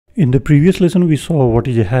In the previous lesson, we saw what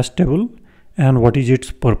is a hash table and what is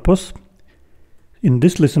its purpose. In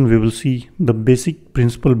this lesson, we will see the basic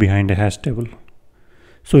principle behind a hash table.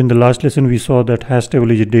 So in the last lesson, we saw that hash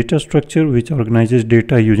table is a data structure which organizes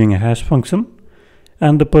data using a hash function,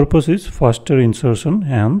 and the purpose is faster insertion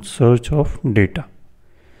and search of data.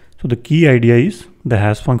 So the key idea is the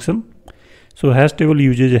hash function. So hash table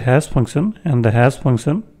uses a hash function, and the hash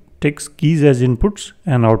function takes keys as inputs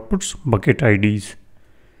and outputs bucket IDs.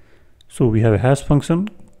 So we have a hash function,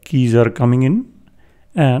 keys are coming in,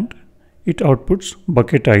 and it outputs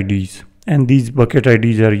bucket IDs. And these bucket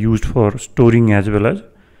IDs are used for storing as well as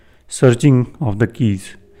searching of the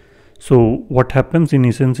keys. So what happens in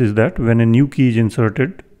essence is that when a new key is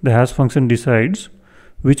inserted, the hash function decides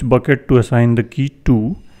which bucket to assign the key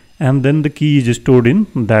to, and then the key is stored in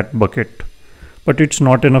that bucket. But it's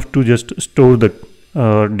not enough to just store the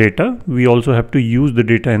data. We also have to use the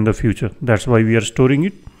data in the future. That's why we are storing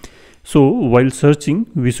it. So while searching,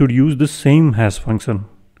 we should use the same hash function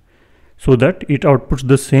so that it outputs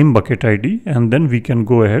the same bucket ID, and then we can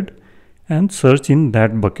go ahead and search in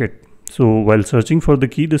that bucket. So while searching for the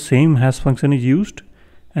key, the same hash function is used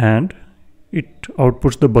and it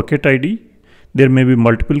outputs the bucket ID. There may be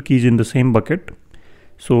multiple keys in the same bucket.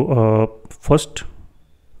 So first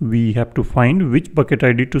we have to find which bucket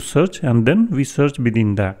ID to search, and then we search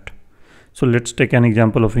within that. So let's take an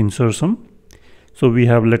example of insertion. So we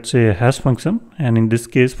have, let's say, a hash function, and in this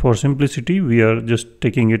case, for simplicity, we are just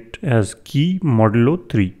taking it as key modulo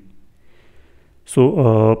 3.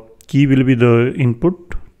 So key will be the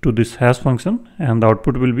input to this hash function, and the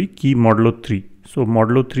output will be key modulo 3. So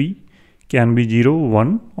modulo 3 can be 0,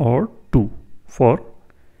 1 or 2 for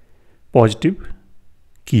positive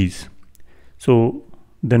keys. So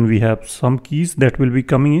then we have some keys that will be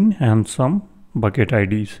coming in and some bucket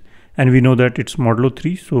IDs, and we know that it's modulo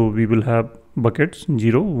 3, so we will have buckets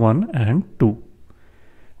 0, 1 and 2.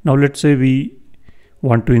 Now let's say we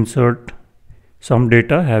want to insert some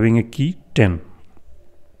data having a key 10.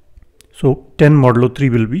 So 10 modulo 3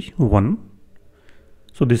 will be 1.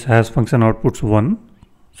 So this hash function outputs 1.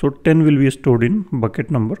 So 10 will be stored in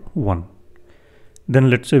bucket number 1. Then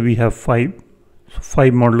let's say we have 5. So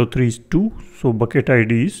 5 modulo 3 is 2. So bucket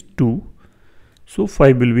ID is 2. So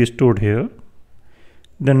 5 will be stored here.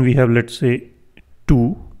 Then we have, let's say,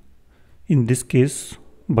 2. In this case,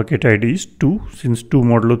 bucket ID is 2, since 2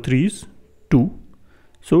 modulo 3 is 2.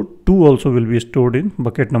 So 2 also will be stored in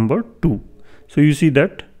bucket number 2. So you see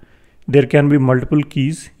that there can be multiple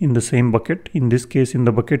keys in the same bucket. In this case, in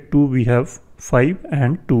the bucket 2, we have 5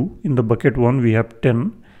 and 2. In the bucket 1, we have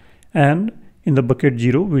 10. And in the bucket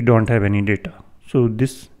 0, we don't have any data. So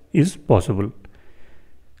this is possible.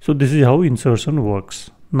 So this is how insertion works.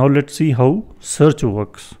 Now let's see how search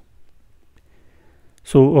works.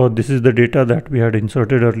 So this is the data that we had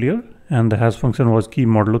inserted earlier, and the hash function was key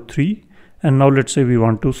modulo 3. And now let's say we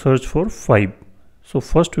want to search for 5. So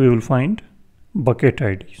first we will find bucket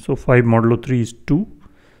ID. So 5 modulo 3 is 2.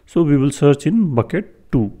 So we will search in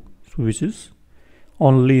bucket 2, so which is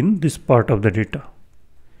only in this part of the data.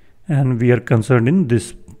 And we are concerned in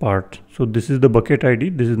this part. So this is the bucket ID.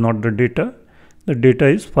 This is not the data. The data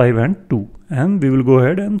is 5 and 2. And we will go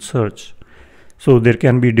ahead and search. So there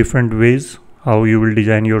can be different ways how you will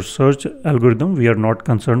design your search algorithm. We are not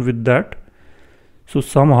concerned with that. So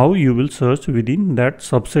somehow you will search within that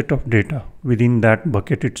subset of data, within that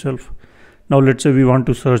bucket itself. Now let's say we want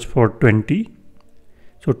to search for 20.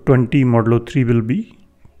 So 20 modulo 3 will be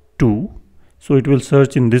 2. So it will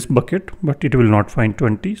search in this bucket, but it will not find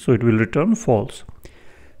 20. So it will return false.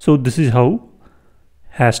 So this is how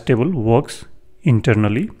hash table works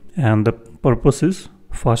internally, and the purpose is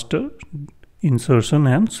faster insertion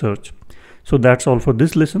and search. So that's all for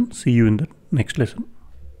this lesson. See you in the next lesson.